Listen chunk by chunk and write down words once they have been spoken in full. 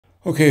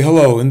Okay,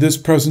 hello. In this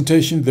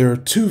presentation, there are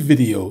two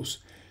videos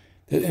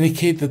that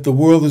indicate that the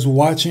world is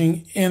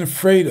watching and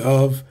afraid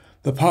of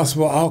the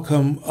possible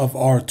outcome of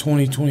our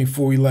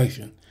 2024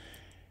 election,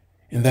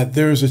 and that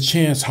there is a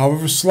chance,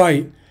 however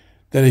slight,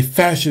 that a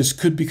fascist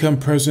could become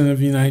president of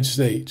the United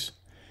States.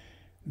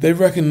 They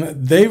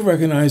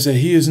recognize that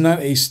he is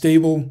not a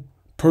stable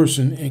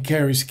person and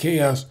carries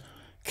chaos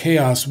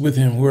with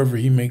him wherever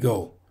he may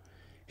go.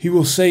 He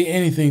will say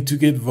anything to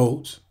get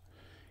votes.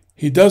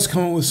 He does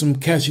come up with some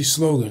catchy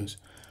slogans,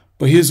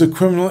 but he is a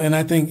criminal, and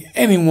I think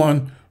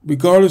anyone,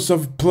 regardless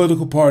of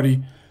political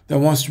party, that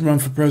wants to run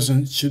for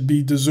president should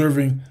be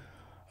deserving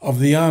of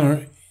the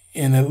honor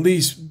and at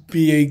least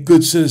be a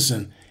good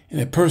citizen,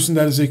 and a person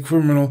that is a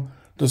criminal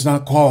does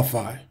not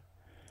qualify.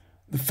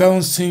 The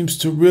felon seems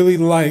to really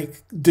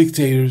like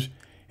dictators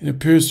and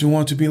appears to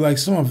want to be like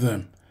some of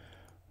them.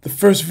 The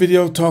first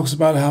video talks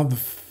about how the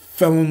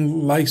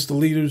felon likes the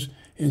leaders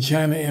in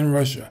China and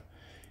Russia.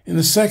 In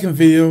the second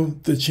video,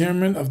 the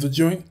chairman of the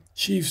Joint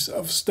Chiefs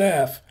of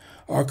Staff,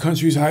 our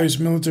country's highest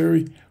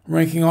military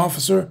ranking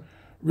officer,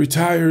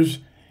 retires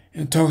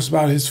and talks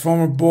about his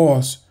former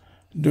boss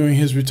during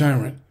his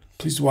retirement.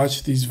 Please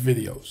watch these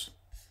videos.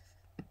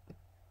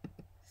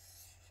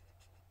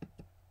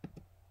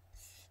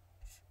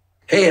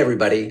 Hey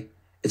everybody,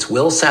 it's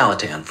Will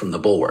Salatan from The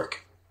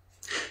Bulwark.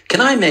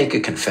 Can I make a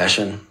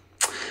confession?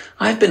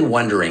 I've been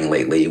wondering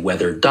lately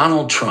whether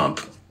Donald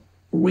Trump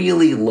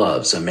really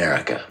loves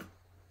America.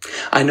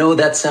 I know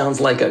that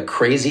sounds like a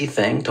crazy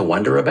thing to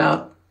wonder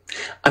about.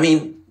 I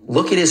mean,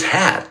 look at his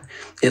hat.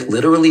 It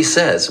literally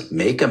says,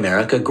 "Make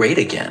America Great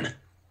Again."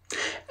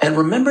 And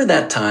remember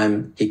that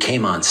time he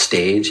came on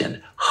stage and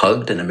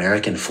hugged an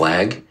American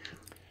flag?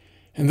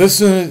 And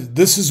this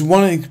is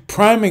one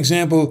prime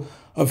example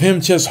of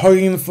him just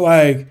hugging the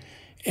flag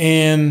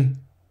and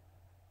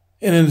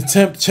in an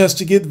attempt just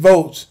to get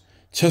votes,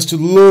 just to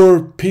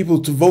lure people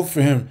to vote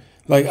for him.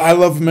 Like, I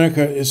love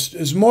America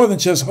is more than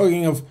just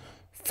hugging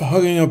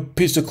a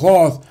piece of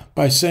cloth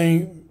by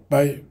saying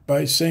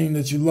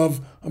that you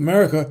love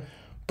America,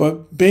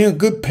 but being a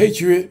good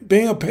patriot.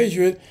 Being a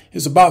patriot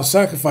is about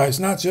sacrifice,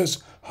 not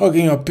just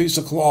hugging a piece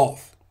of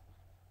cloth.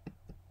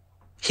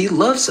 He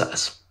loves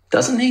us,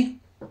 doesn't he?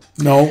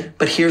 No.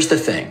 But here's the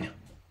thing.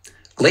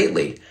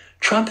 Lately,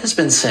 Trump has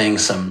been saying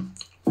some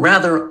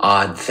rather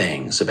odd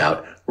things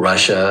about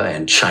Russia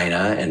and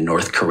China and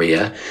North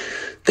Korea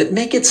that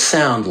make it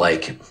sound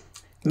like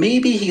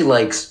maybe he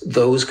likes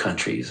those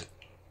countries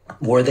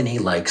more than he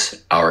likes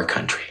our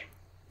country.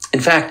 In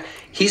fact,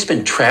 he's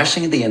been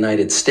trashing the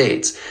United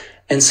States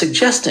and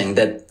suggesting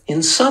that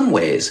in some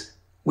ways,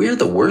 we're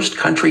the worst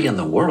country in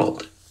the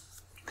world.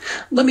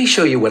 Let me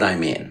show you what I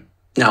mean.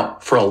 Now,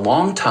 for a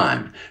long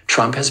time,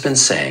 Trump has been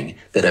saying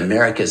that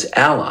America's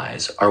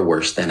allies are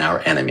worse than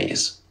our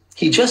enemies.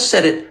 He just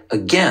said it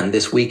again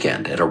this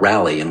weekend at a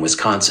rally in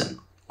Wisconsin.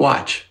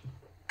 Watch.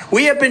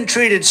 We have been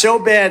treated so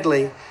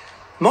badly,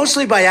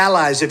 mostly by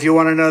allies, if you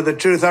want to know the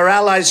truth. Our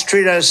allies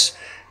treat us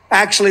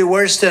actually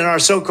worse than our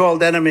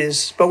so-called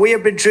enemies. But we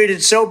have been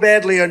treated so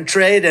badly on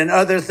trade and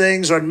other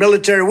things, on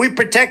military. We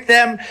protect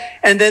them,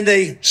 and then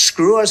they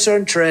screw us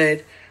on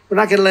trade. We're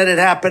not going to let it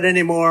happen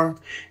anymore.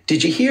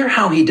 Did you hear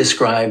how he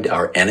described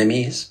our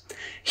enemies?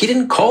 He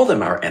didn't call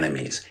them our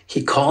enemies.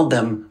 He called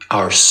them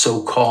our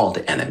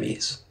so-called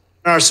enemies.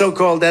 Our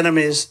so-called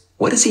enemies.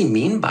 What does he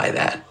mean by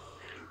that?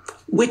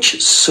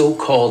 Which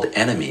so-called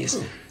enemies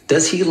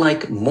does he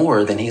like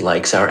more than he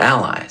likes our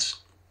allies?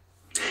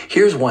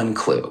 Here's one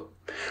clue.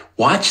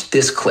 Watch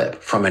this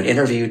clip from an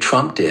interview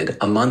Trump did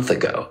a month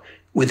ago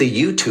with a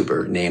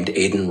YouTuber named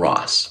Aiden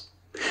Ross.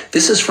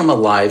 This is from a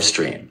live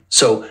stream,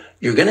 so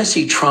you're going to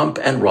see Trump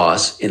and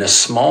Ross in a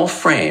small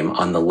frame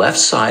on the left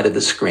side of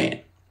the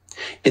screen.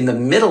 In the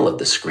middle of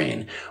the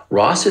screen,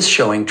 Ross is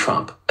showing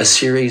Trump a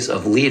series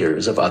of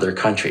leaders of other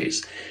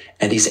countries,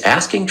 and he's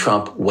asking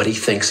Trump what he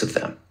thinks of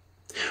them.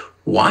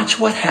 Watch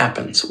what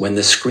happens when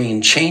the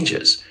screen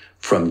changes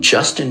from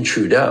Justin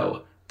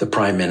Trudeau, the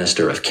Prime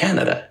Minister of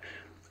Canada,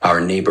 our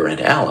neighbor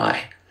and ally,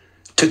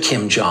 to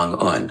Kim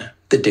Jong-un,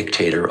 the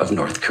dictator of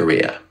North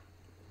Korea.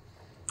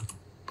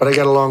 But I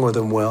got along with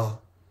him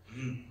well.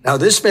 Now,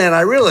 this man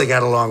I really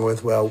got along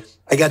with well.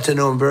 I got to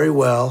know him very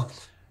well,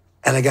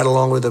 and I got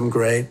along with him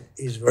great.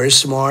 He's very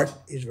smart.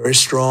 He's very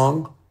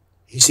strong.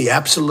 He's the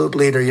absolute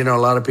leader. You know, a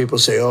lot of people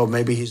say, oh,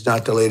 maybe he's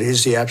not the leader.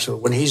 He's the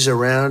absolute. When he's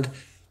around,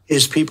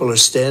 his people are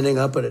standing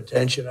up at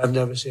attention. I've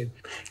never seen.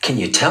 Can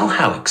you tell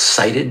how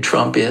excited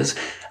Trump is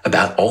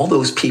about all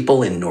those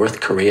people in North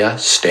Korea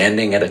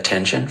standing at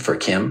attention for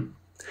Kim?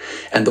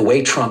 And the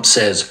way Trump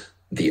says,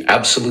 the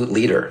absolute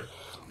leader.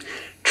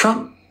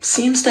 Trump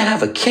seems to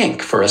have a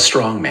kink for a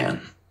strong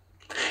man.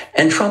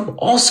 And Trump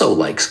also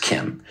likes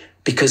Kim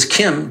because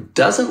Kim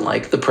doesn't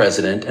like the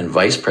president and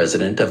vice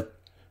president of.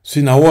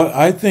 See, now what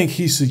I think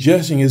he's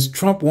suggesting is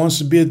Trump wants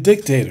to be a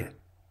dictator.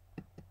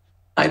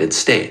 United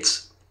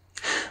States.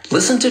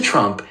 Listen to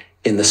Trump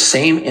in the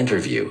same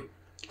interview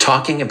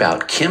talking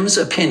about Kim's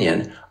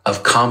opinion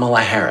of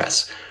Kamala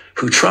Harris,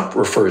 who Trump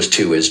refers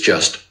to as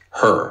just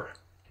her.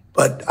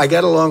 But I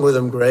got along with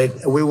him great.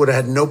 We would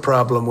have had no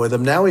problem with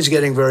him. Now he's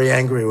getting very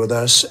angry with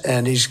us,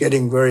 and he's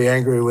getting very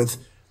angry with,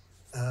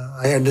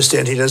 I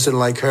understand he doesn't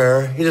like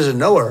her. He doesn't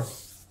know her,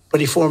 but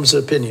he forms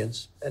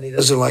opinions, and he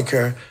doesn't like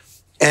her.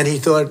 And he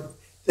thought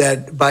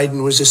that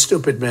Biden was a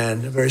stupid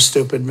man, a very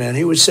stupid man.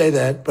 He would say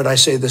that, but I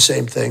say the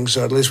same thing,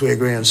 so at least we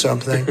agree on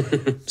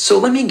something. So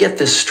let me get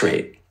this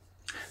straight.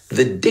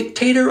 The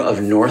dictator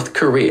of North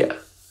Korea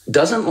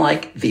doesn't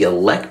like the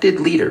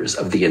elected leaders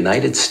of the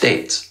United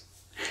States.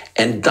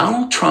 And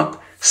Donald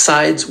Trump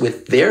sides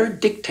with their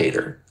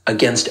dictator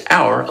against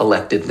our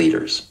elected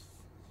leaders.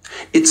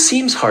 It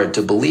seems hard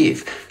to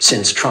believe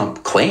since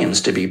Trump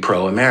claims to be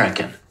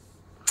pro-American.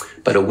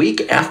 But a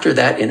week after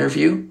that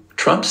interview,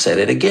 Trump said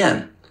it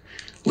again.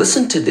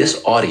 Listen to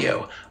this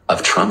audio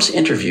of Trump's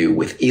interview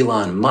with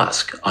Elon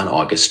Musk on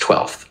August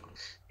 12th.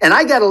 And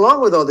I got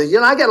along with all this.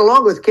 I got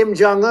along with Kim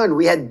Jong-un.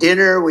 We had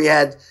dinner, we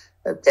had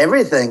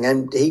everything.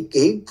 And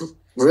he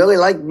really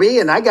liked me,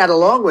 and I got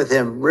along with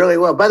him really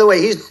well. By the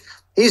way,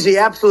 he's the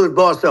absolute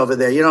boss over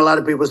there. A lot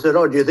of people said,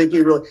 "Oh, do you think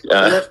he really?"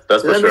 Yeah, that's for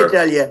sure. Let me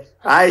tell you,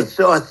 I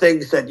saw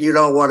things that you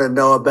don't want to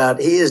know about.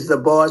 He is the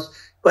boss.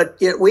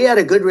 But we had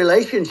a good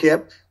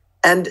relationship,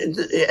 and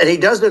he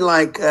doesn't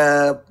like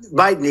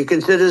Biden. He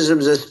considers him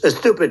a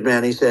stupid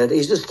man. He said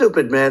he's a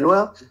stupid man.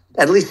 Well,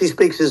 at least he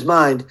speaks his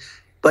mind.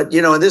 But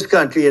in this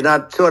country, you're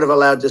not sort of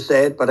allowed to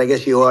say it. But I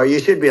guess you are. You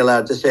should be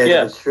allowed to say it.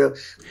 Yeah. It's true.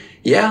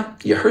 Yeah,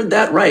 you heard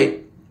that right.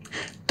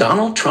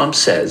 Donald Trump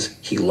says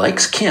he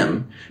likes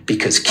Kim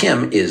because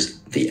Kim is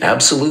the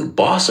absolute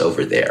boss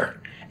over there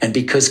and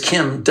because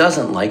Kim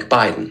doesn't like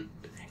Biden.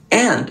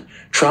 And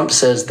Trump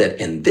says that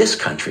in this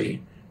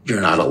country, you're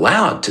not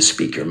allowed to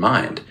speak your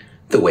mind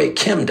the way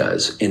Kim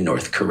does in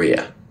North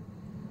Korea.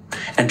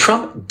 And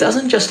Trump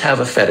doesn't just have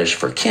a fetish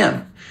for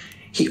Kim.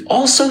 He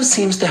also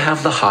seems to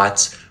have the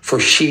hots for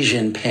Xi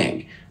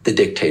Jinping, the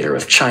dictator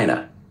of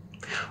China.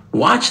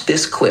 Watch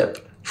this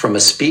clip from a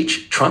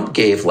speech Trump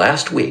gave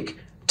last week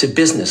to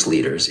business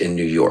leaders in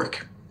New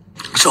York.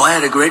 So I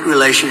had a great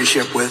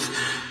relationship with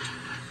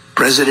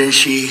President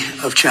Xi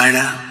of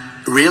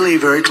China. Really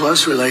very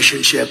close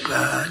relationship.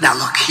 Now,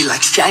 look, he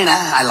likes China.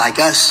 I like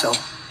us.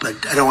 But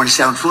I don't want to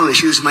sound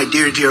foolish. He was my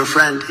dear, dear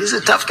friend. He's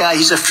a tough guy.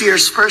 He's a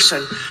fierce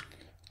person.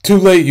 Too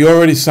late. You're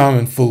already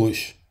sounding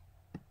foolish.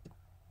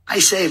 I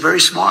say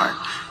very smart.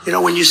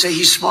 When you say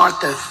he's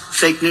smart, the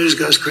fake news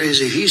goes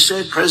crazy. He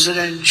said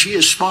President Xi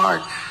is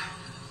smart.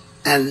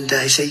 And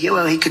I say, yeah,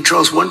 well, he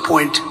controls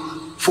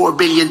 1.4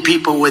 billion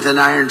people with an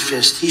iron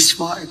fist. He's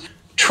smart.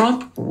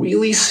 Trump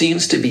really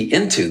seems to be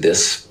into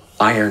this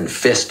iron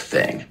fist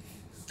thing.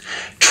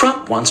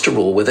 Trump wants to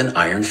rule with an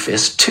iron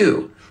fist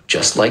too,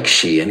 just like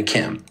Xi and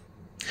Kim.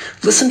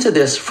 Listen to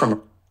this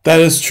from... That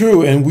is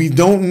true, and we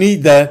don't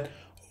need that.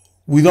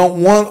 We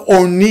don't want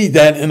or need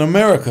that in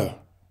America.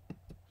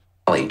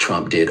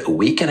 Trump did a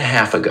week and a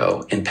half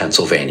ago in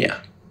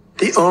Pennsylvania.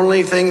 The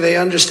only thing they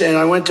understand,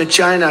 I went to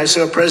China, I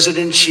saw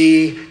President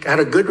Xi, had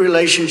a good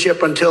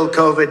relationship until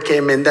COVID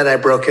came in, then I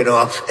broke it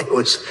off.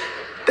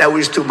 That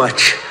was too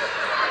much.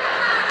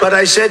 But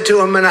I said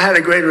to him, and I had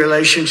a great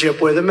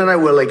relationship with him, and I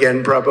will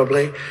again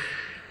probably.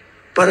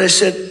 But I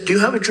said, do you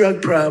have a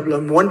drug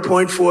problem?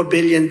 1.4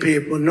 billion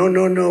people.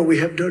 No, we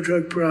have no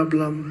drug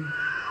problem.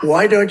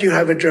 Why don't you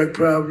have a drug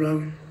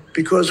problem?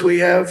 Because we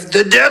have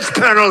the death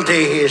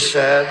penalty, he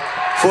said.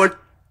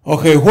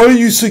 Okay, what are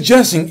you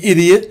suggesting,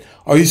 idiot?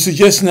 Are you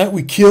suggesting that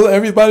we kill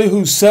everybody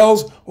who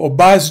sells or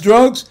buys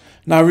drugs?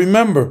 Now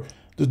remember,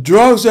 the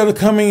drugs that are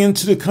coming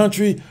into the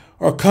country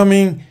are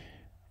coming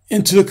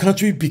into the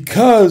country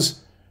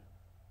because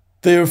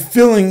they are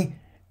filling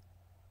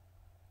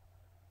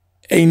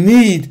a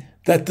need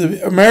that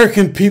the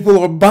American people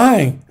are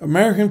buying.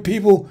 American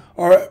people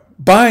are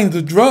buying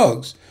the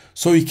drugs.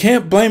 So you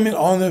can't blame it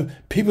on the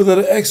people that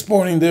are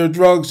exporting their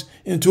drugs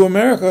into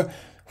America.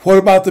 What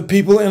about the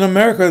people in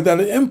America that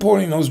are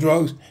importing those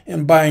drugs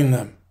and buying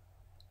them?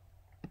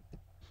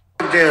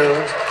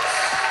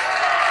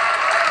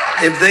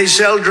 If they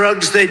sell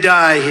drugs, they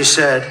die, he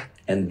said.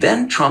 And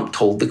then Trump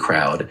told the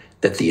crowd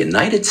that the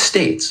United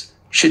States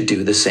should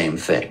do the same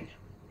thing.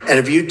 And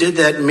if you did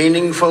that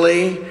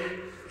meaningfully,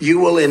 you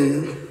will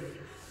in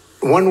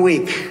 1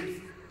 week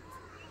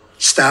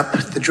stop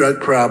the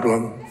drug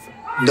problem.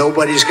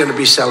 Nobody's going to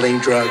be selling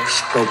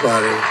drugs.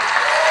 Nobody.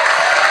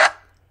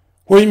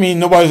 What do you mean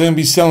nobody's going to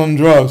be selling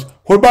drugs?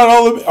 What about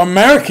all the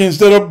Americans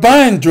that are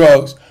buying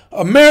drugs?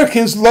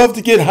 Americans love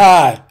to get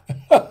high.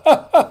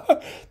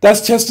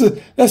 That's just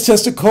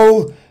a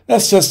cold,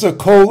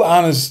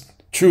 honest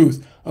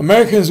truth.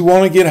 Americans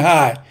want to get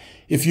high.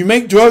 If you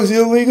make drugs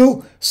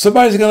illegal,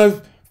 somebody's going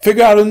to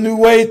figure out a new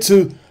way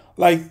to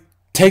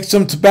take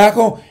some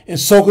tobacco and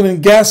soak it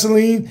in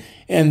gasoline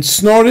and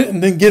snort it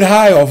and then get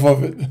high off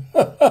of it.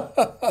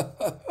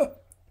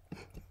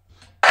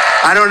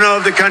 I don't know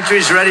if the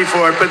country's ready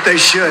for it, but they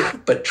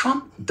should. But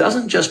Trump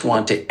doesn't just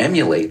want to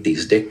emulate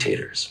these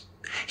dictators.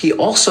 He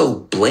also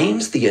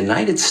blames the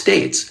United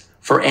States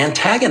for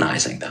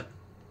antagonizing them.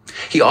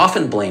 He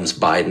often blames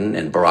Biden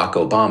and Barack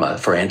Obama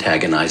for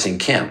antagonizing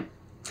Kim.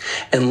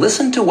 And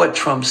listen to what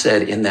Trump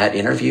said in that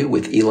interview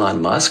with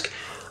Elon Musk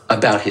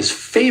about his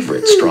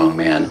favorite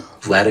strongman,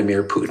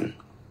 Vladimir Putin.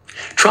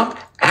 Trump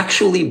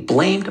actually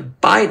blamed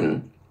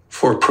Biden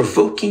for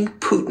provoking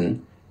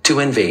Putin to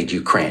invade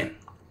Ukraine.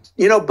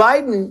 You know,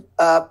 Biden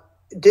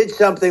did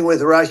something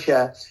with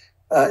Russia.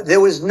 There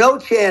was no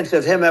chance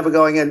of him ever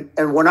going in.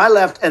 And when I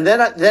left, and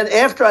then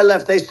after I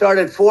left, they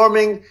started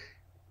forming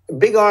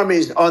big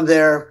armies on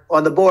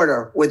the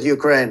border with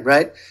Ukraine,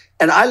 right?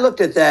 And I looked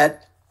at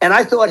that, and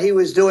I thought he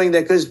was doing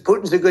that because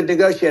Putin's a good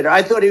negotiator.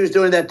 I thought he was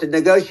doing that to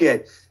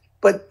negotiate.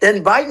 But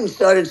then Biden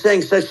started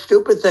saying such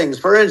stupid things.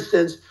 For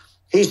instance,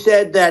 he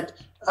said that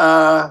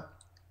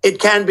it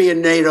can be a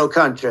NATO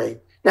country.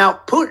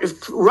 Now,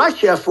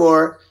 Russia,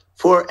 for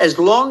as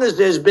long as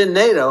there's been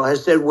NATO,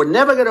 has said we're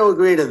never going to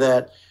agree to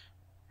that.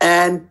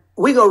 And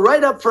we go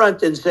right up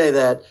front and say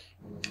that.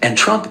 And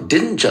Trump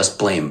didn't just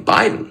blame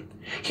Biden.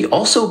 He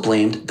also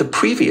blamed the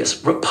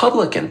previous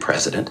Republican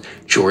president,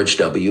 George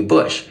W.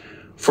 Bush,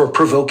 for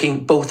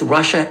provoking both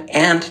Russia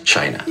and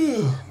China.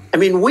 I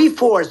mean, we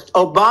forced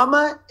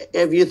Obama,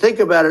 if you think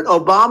about it,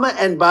 Obama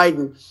and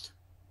Biden,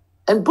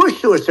 and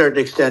Bush to a certain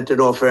extent, in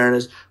all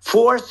fairness,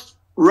 forced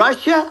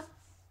Russia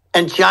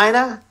and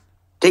China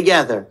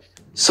together.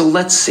 So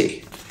let's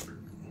see.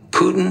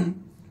 Putin,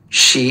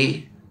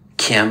 Xi,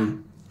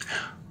 Kim.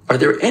 Are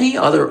there any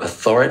other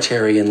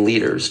authoritarian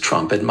leaders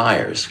Trump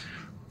admires?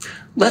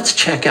 Let's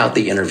check out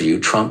the interview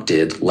Trump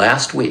did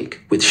last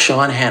week with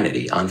Sean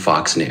Hannity on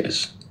Fox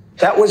News.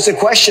 That was the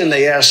question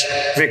they asked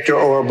Viktor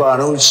Orban,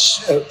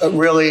 who's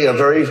really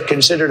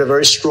considered a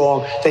very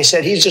strong. They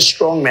said he's a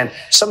strong man.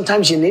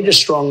 Sometimes you need a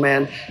strong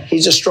man.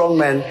 He's a strong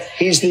man.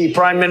 He's the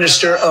prime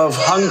minister of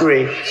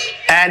Hungary.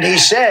 And he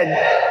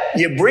said,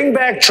 you bring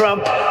back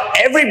Trump,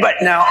 everybody.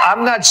 Now,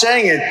 I'm not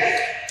saying it,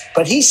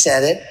 but he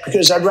said it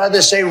because I'd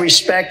rather say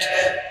respect.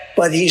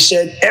 But he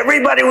said,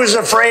 everybody was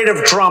afraid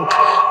of Trump.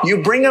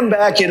 You bring him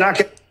back, you're not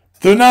going to.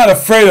 They're not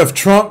afraid of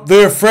Trump.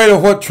 They're afraid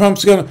of what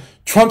Trump's going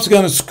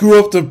to screw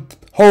up the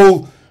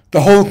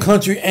whole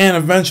country and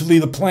eventually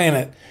the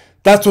planet.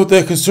 That's what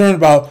they're concerned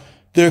about.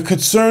 They're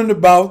concerned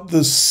about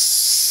the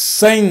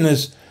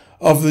saneness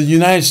of the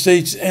United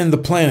States and the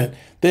planet.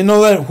 They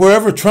know that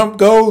wherever Trump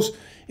goes,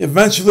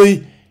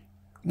 eventually,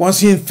 once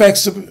he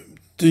infects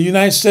the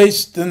United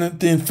States, then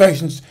the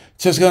infection's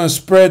just going to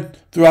spread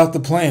throughout the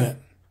planet.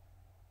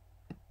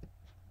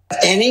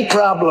 Any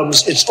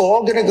problems, it's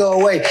all going to go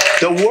away.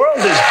 The world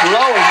is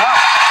blowing up.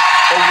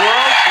 The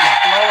world is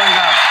blowing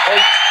up.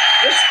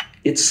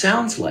 It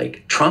sounds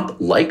like Trump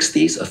likes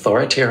these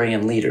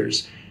authoritarian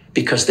leaders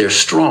because they're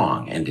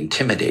strong and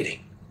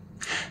intimidating.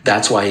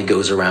 That's why he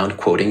goes around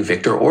quoting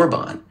Viktor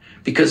Orban,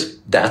 because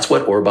that's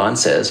what Orban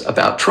says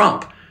about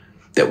Trump,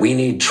 that we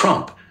need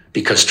Trump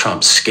because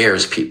Trump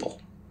scares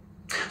people.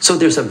 So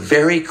there's a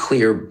very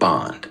clear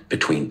bond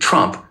between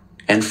Trump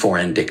and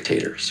foreign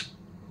dictators.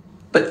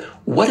 But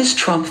what does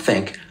Trump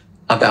think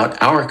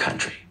about our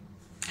country?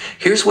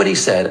 Here's what he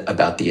said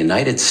about the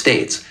United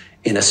States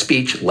in a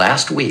speech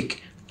last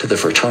week to the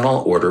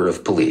Fraternal Order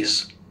of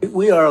Police.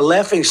 We are a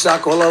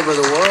laughingstock all over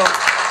the world.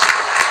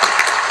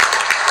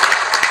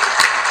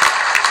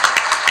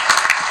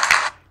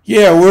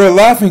 Yeah, we're a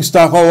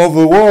laughingstock all over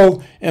the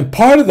world, and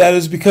part of that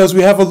is because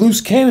we have a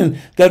loose cannon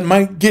that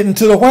might get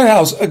into the White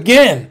House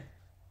again.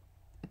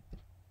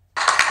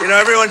 You know,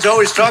 everyone's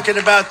always talking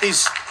about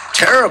these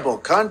terrible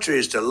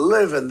countries to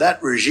live in,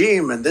 that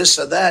regime and this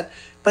or that.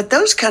 But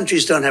those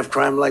countries don't have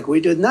crime like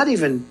we do. Not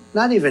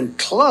even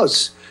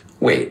close.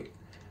 Wait,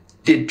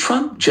 did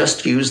Trump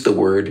just use the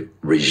word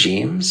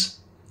regimes?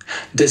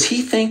 Does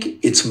he think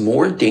it's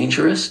more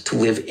dangerous to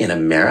live in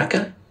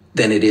America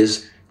than it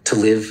is to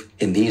live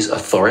in these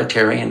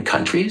authoritarian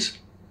countries?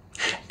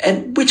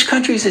 And which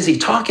countries is he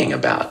talking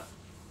about?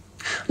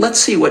 Let's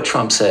see what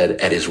Trump said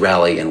at his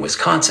rally in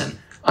Wisconsin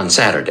on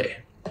Saturday.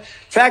 In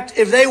fact,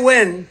 if they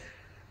win,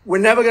 we're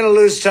never going to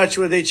lose touch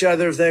with each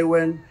other if they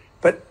win.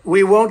 But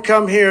we won't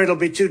come here. It'll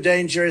be too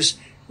dangerous.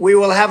 We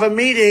will have a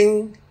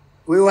meeting.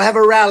 We will have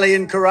a rally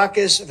in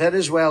Caracas,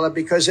 Venezuela,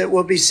 because it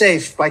will be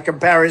safe by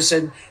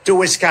comparison to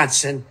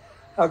Wisconsin.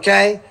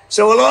 Okay?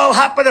 So we'll all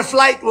hop on a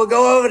flight. We'll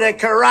go over to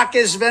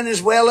Caracas,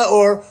 Venezuela,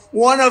 or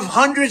one of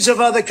hundreds of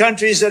other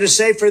countries that are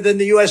safer than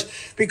the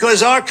U.S.,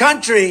 because our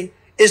country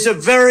is a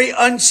very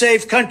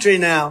unsafe country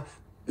now.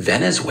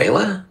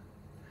 Venezuela?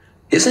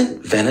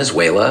 Isn't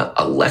Venezuela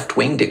a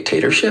left-wing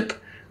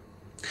dictatorship?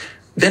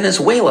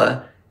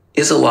 Venezuela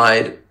is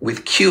allied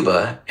with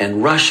Cuba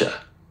and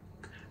Russia.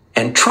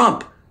 And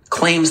Trump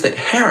claims that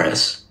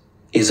Harris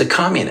is a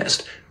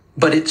communist.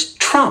 But it's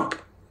Trump,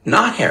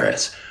 not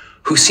Harris,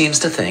 who seems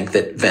to think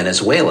that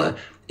Venezuela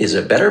is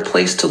a better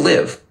place to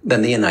live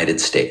than the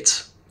United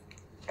States.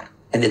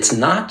 And it's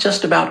not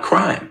just about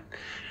crime.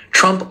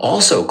 Trump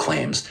also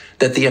claims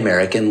that the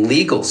American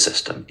legal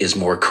system is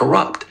more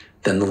corrupt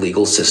than the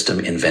legal system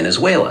in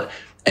Venezuela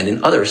and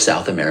in other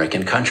South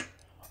American countries.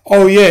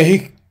 Oh yeah,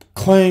 he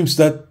claims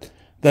that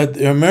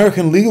the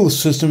American legal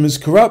system is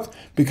corrupt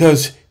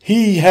because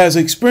he has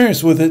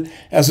experience with it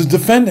as a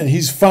defendant.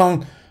 He's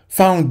found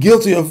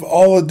guilty of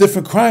all the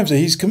different crimes that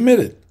he's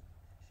committed.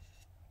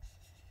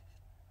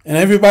 And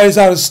everybody's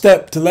out of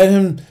step to let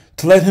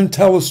him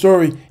tell the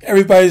story.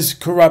 Everybody's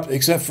corrupt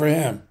except for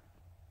him.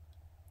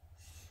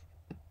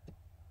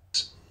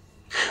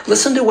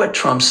 Listen to what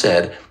Trump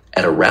said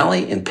at a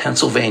rally in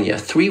Pennsylvania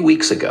 3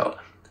 weeks ago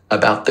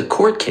about the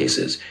court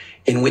cases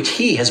in which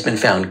he has been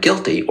found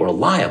guilty or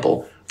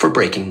liable for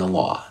breaking the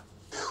law.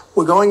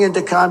 We're going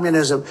into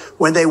communism.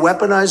 When they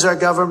weaponize our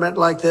government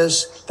like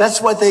this,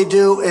 that's what they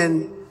do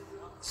in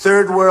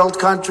third world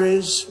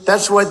countries.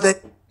 That's what they...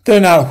 They're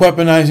not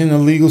weaponizing the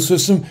legal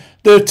system.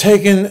 They're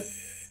taking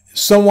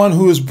someone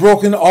who has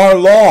broken our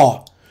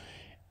law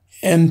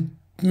and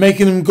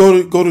making him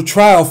go to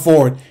trial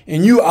for it.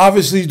 And you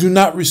obviously do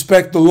not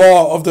respect the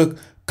law of the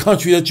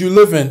country that you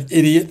live in,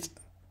 idiot.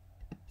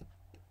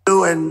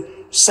 In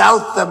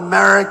South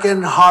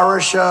American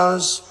horror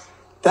shows,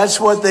 that's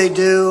what they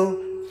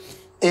do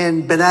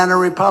in banana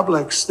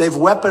republics. They've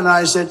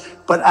weaponized it,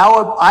 but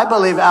I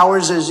believe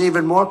ours is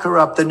even more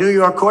corrupt. The New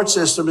York court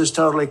system is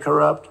totally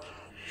corrupt.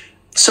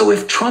 So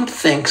if Trump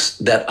thinks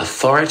that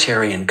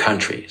authoritarian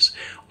countries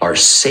are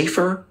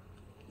safer,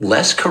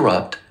 less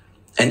corrupt,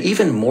 and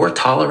even more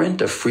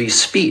tolerant of free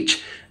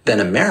speech than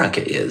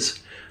America is,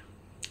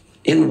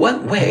 in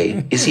what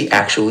way is he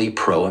actually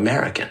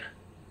pro-American?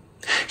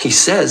 He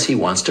says he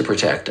wants to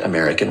protect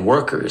American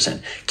workers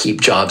and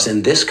keep jobs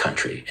in this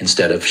country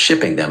instead of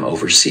shipping them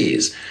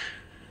overseas.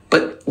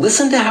 But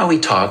listen to how he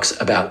talks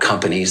about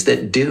companies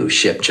that do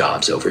ship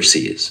jobs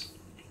overseas.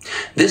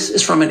 This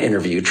is from an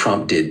interview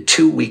Trump did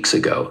 2 weeks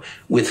ago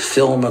with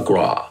Phil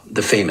McGraw,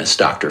 the famous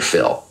Dr.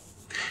 Phil.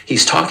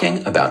 He's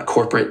talking about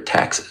corporate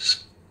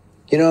taxes.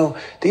 You know,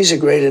 these are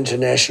great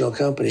international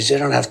companies. They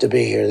don't have to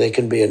be here. They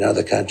can be in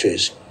other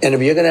countries. And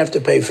if you're going to have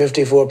to pay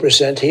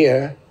 54%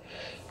 here,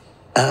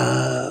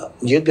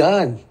 you're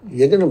gone.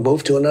 You're going to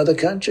move to another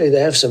country.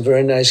 They have some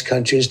very nice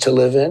countries to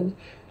live in,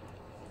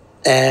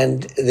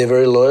 and they're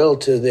very loyal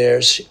to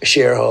their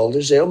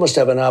shareholders. They almost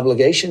have an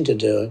obligation to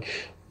do it.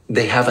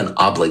 They have an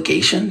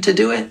obligation to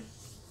do it?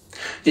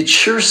 It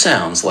sure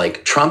sounds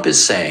like Trump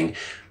is saying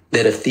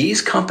that if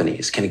these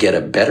companies can get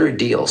a better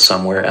deal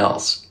somewhere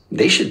else,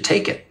 they should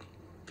take it.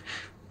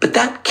 But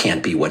that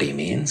can't be what he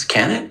means,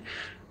 can it?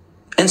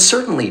 And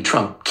certainly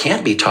Trump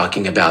can't be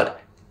talking about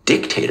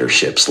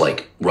dictatorships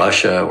like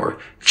Russia or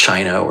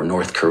China or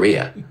North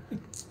Korea.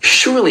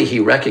 Surely he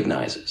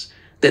recognizes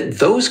that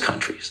those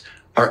countries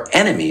are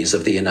enemies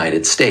of the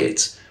United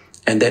States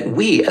and that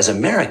we as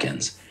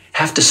Americans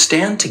have to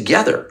stand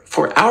together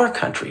for our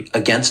country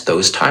against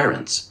those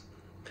tyrants.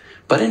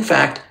 But in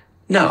fact,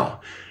 no,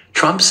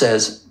 Trump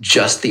says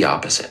just the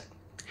opposite.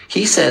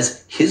 He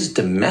says his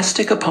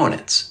domestic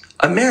opponents,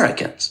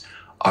 Americans,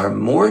 are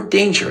more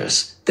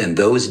dangerous than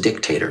those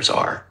dictators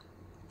are.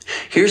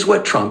 Here's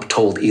what Trump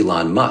told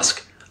Elon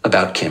Musk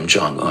about Kim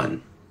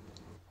Jong-un.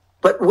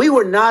 But we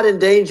were not in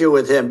danger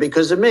with him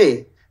because of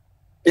me.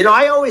 You know,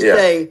 I always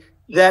say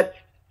that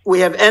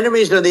we have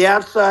enemies on the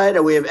outside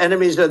and we have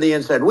enemies on the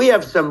inside. We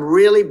have some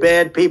really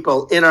bad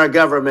people in our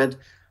government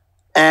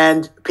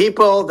and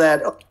people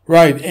that...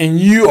 Right, and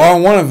you are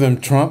one of them,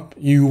 Trump.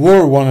 You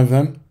were one of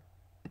them.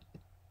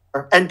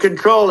 And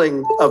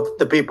controlling of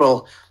the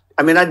people.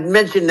 I mean, I'd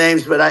mention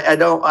names, but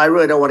I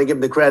really don't want to give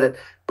them the credit.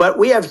 But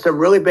we have some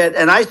really bad,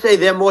 and I say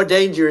they're more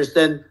dangerous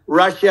than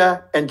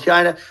Russia and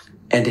China.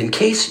 And in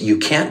case you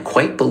can't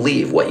quite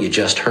believe what you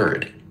just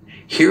heard,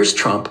 here's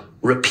Trump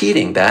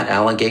repeating that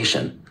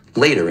allegation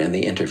later in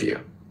the interview.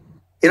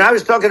 You know, I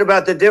was talking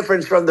about the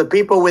difference from the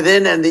people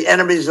within and the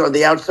enemies on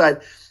the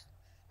outside.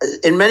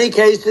 In many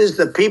cases,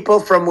 the people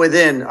from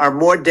within are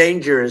more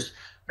dangerous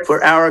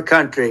for our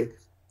country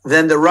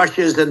than the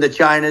Russias and the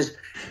Chinas.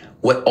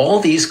 What all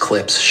these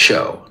clips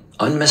show,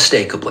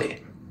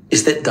 unmistakably,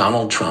 is that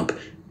Donald Trump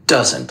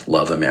doesn't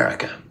love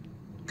America.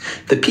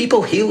 The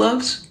people he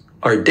loves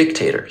are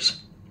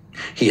dictators.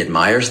 He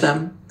admires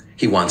them,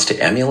 he wants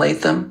to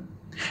emulate them,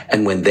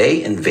 and when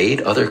they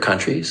invade other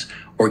countries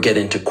or get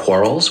into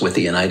quarrels with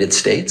the United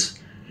States,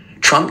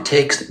 Trump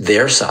takes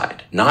their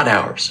side, not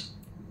ours.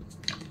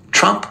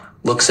 Trump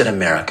looks at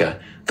America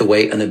the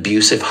way an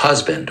abusive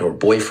husband or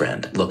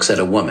boyfriend looks at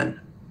a woman.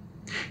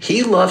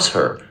 He loves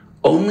her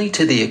only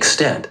to the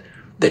extent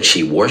that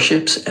she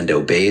worships and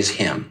obeys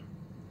him.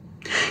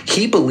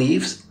 He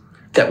believes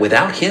that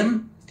without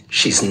him,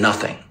 she's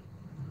nothing.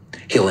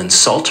 He'll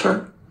insult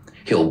her,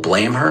 he'll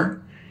blame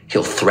her,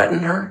 he'll threaten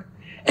her,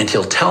 and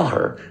he'll tell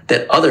her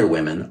that other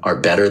women are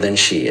better than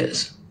she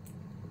is.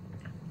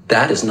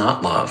 That is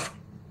not love,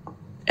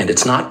 and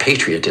it's not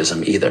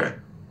patriotism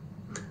either,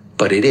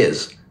 but it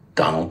is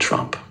Donald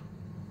Trump.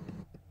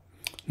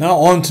 Now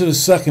on to the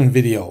second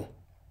video.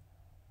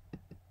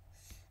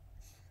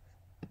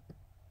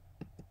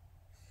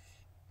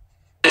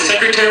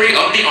 Secretary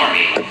of the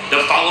Army,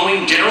 the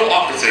following general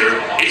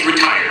officer is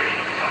retired.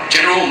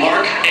 General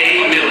Mark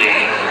A. Milley.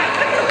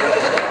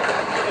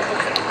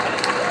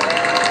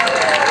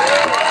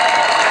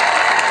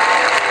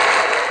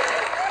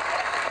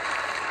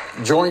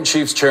 Joint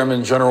Chiefs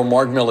Chairman General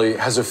Mark Milley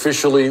has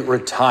officially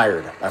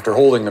retired after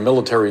holding the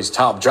military's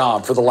top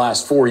job for the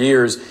last 4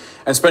 years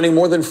and spending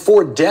more than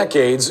 4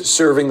 decades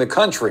serving the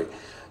country.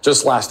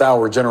 Just last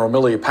hour, General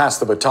Milley passed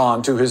the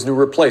baton to his new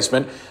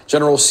replacement,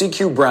 General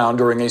C.Q. Brown,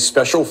 during a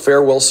special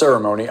farewell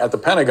ceremony at the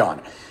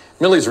Pentagon.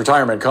 Milley's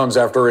retirement comes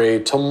after a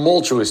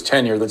tumultuous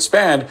tenure that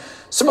spanned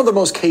some of the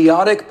most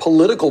chaotic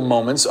political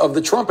moments of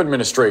the Trump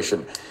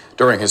administration.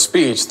 During his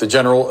speech, the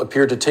general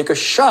appeared to take a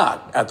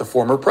shot at the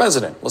former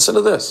president. Listen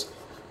to this.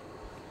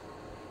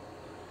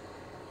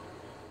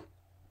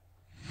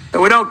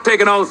 And we don't take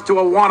an oath to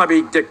a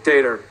wannabe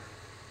dictator.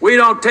 We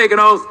don't take an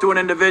oath to an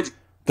individual.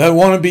 That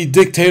wannabe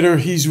dictator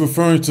he's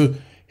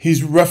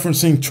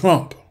referencing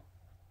Trump.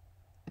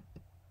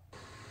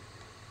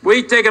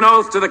 We take an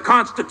oath to the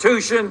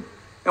Constitution,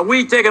 and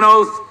we take an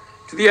oath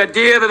to the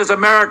idea that is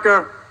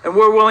America, and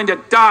we're willing to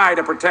die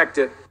to protect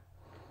it.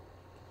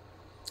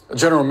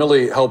 General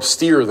Milley helped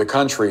steer the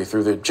country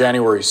through the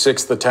January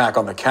 6th attack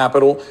on the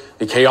Capitol,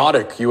 the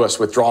chaotic U.S.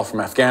 withdrawal from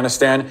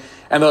Afghanistan,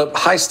 and the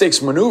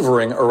high-stakes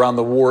maneuvering around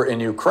the war in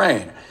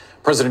Ukraine.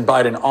 President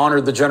Biden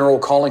honored the general,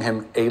 calling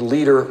him a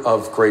leader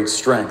of great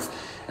strength.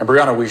 And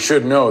Brianna, we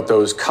should note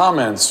those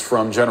comments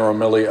from General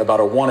Milley about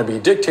a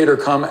wannabe dictator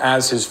come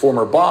as his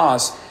former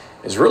boss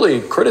is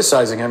really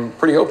criticizing him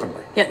pretty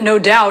openly. Yeah, no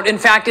doubt. In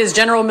fact, as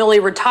General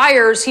Milley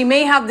retires, he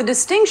may have the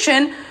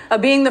distinction of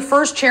being the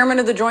first chairman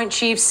of the Joint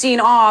Chiefs seen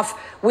off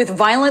with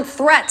violent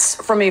threats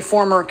from a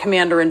former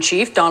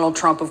commander-in-chief, Donald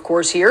Trump, of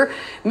course, here.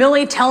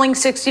 Milley telling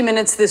 60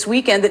 Minutes this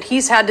weekend that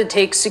he's had to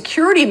take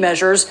security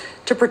measures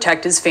to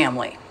protect his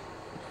family.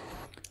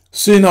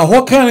 See, now,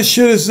 what kind of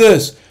shit is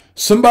this?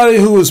 Somebody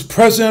who was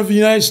president of the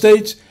United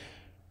States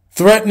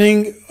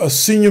threatening a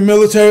senior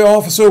military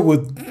officer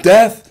with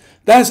death?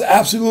 That's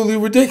absolutely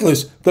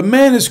ridiculous. The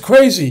man is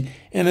crazy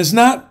and is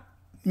not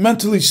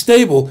mentally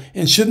stable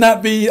and should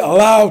not be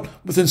allowed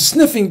within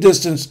sniffing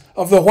distance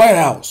of the White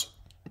House.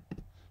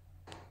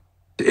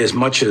 As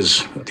much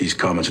as these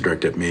comments are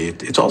directed at me,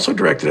 it's also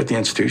directed at the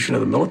institution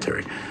of the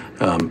military.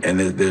 And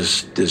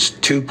there's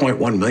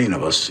 2.1 million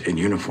of us in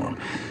uniform.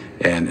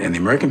 And the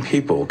American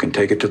people can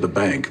take it to the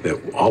bank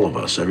that all of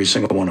us, every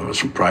single one of us,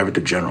 from private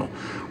to general,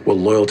 we're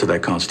loyal to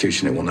that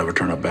Constitution and we'll never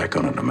turn our back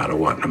on it, no matter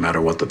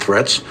what the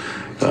threats,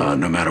 no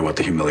matter what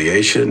the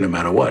humiliation, no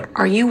matter what.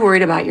 Are you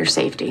worried about your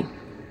safety?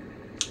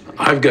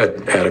 I've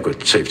got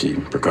adequate safety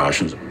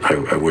precautions.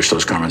 I wish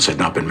those comments had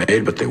not been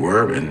made, but they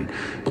were, and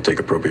we'll take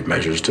appropriate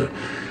measures to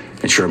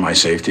ensure my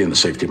safety and the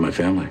safety of my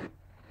family.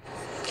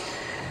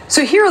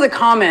 So here are the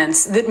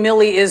comments that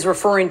Milley is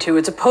referring to.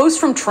 It's a post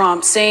from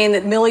Trump saying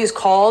that Milley's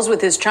calls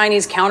with his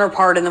Chinese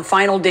counterpart in the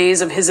final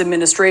days of his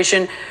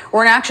administration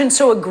were an action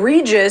so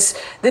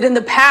egregious that in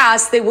the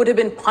past they would have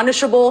been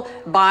punishable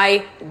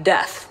by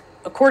death.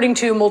 According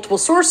to multiple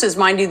sources,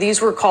 mind you,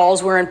 these were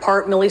calls where in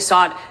part Milley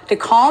sought to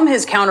calm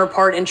his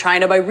counterpart in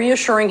China by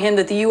reassuring him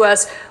that the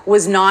U.S.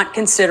 was not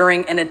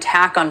considering an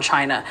attack on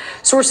China.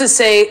 Sources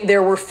say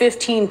there were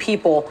 15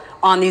 people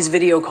on these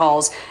video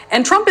calls,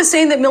 and Trump is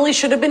saying that Milley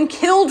should have been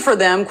killed for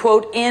them,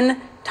 quote, in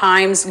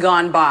times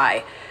gone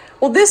by.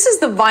 Well, this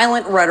is the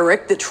violent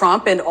rhetoric that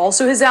Trump and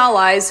also his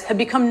allies have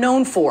become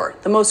known for.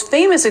 The most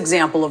famous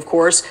example, of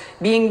course,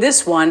 being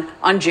this one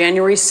on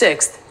January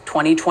 6th,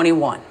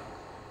 2021.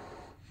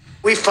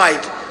 We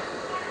fight.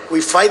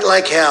 We fight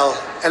like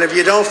hell. And if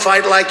you don't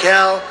fight like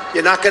hell,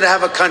 you're not going to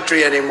have a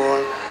country anymore.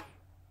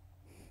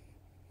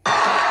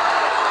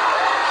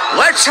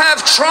 Let's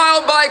have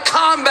trial by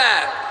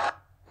combat.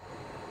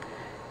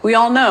 We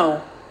all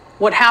know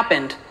what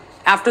happened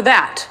after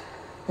that.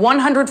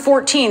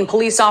 114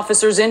 police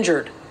officers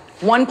injured.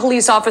 1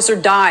 police officer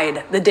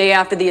died the day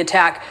after the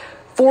attack.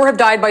 4 have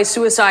died by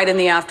suicide in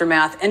the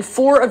aftermath, and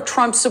 4 of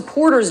Trump's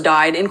supporters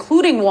died,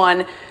 including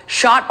one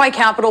shot by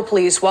Capitol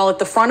Police while at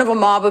the front of a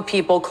mob of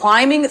people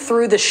climbing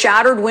through the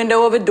shattered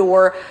window of a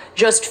door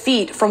just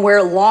feet from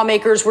where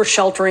lawmakers were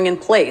sheltering in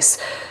place.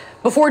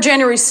 Before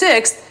January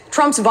 6th,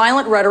 Trump's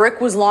violent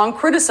rhetoric was long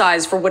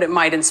criticized for what it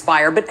might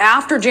inspire, but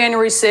after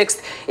January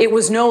 6th, it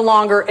was no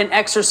longer an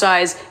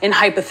exercise in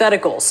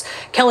hypotheticals.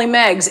 Kelly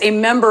Meggs, a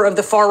member of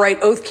the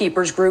far-right Oath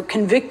Keepers group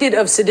convicted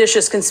of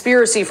seditious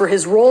conspiracy for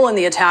his role in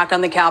the attack on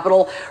the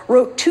Capitol,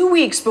 wrote 2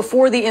 weeks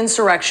before the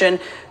insurrection,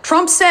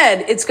 Trump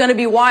said, "It's going to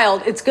be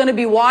wild. It's going to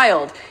be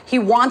wild." He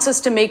wants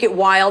us to make it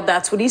wild.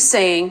 That's what he's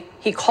saying.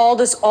 He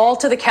called us all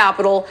to the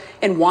Capitol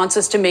and wants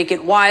us to make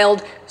it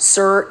wild.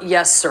 Sir,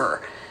 yes, sir.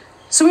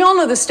 So we all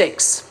know the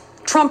stakes.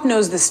 Trump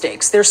knows the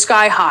stakes. They're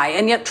sky high,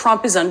 and yet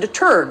Trump is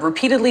undeterred,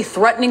 repeatedly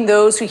threatening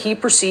those who he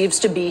perceives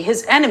to be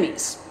his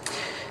enemies.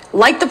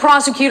 Like the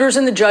prosecutors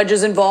and the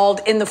judges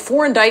involved in the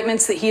 4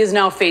 indictments that he is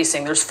now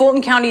facing, there's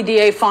Fulton County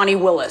DA Fani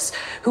Willis,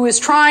 who is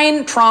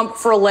trying Trump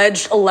for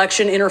alleged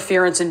election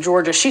interference in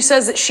Georgia. She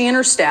says that she and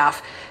her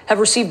staff have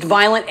received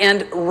violent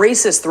and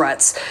racist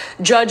threats.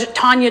 Judge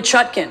Tanya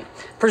Chutkin,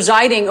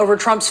 presiding over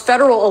Trump's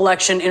federal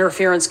election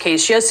interference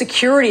case, she has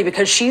security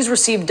because she's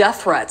received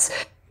death threats.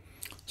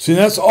 See,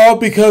 that's all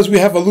because we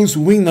have a loose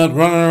wingnut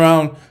running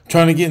around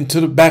trying to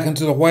get back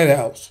into the White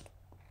House.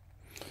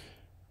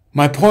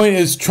 My point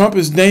is Trump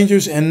is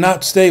dangerous and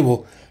not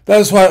stable. That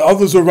is why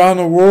others around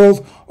the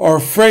world are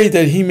afraid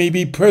that he may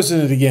be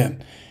president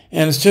again.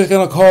 And it's just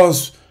going to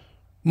cause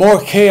more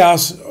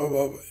chaos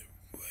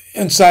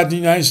inside the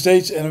United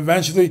States, and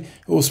eventually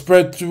it will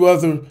spread to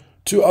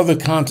other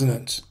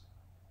continents.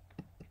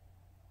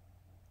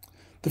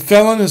 The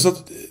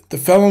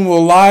felon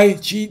will lie,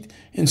 cheat,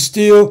 and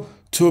steal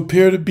to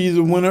appear to be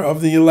the winner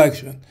of the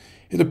election.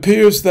 It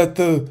appears that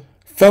the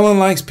felon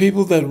likes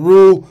people that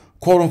rule,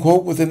 quote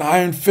unquote, with an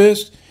iron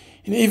fist,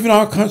 and even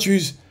our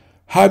country's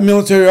high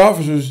military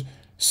officers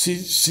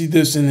see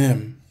this in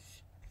him.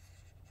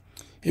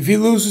 If he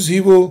loses,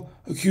 he will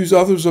accuse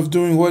others of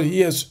doing what he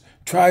has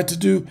tried to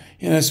do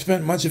and has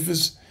spent much of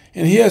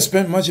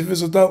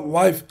his adult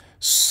life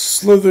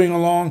slithering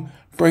along,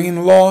 breaking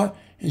the law,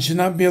 and should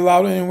not be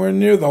allowed anywhere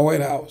near the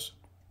White House.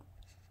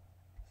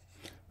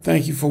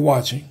 Thank you for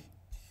watching.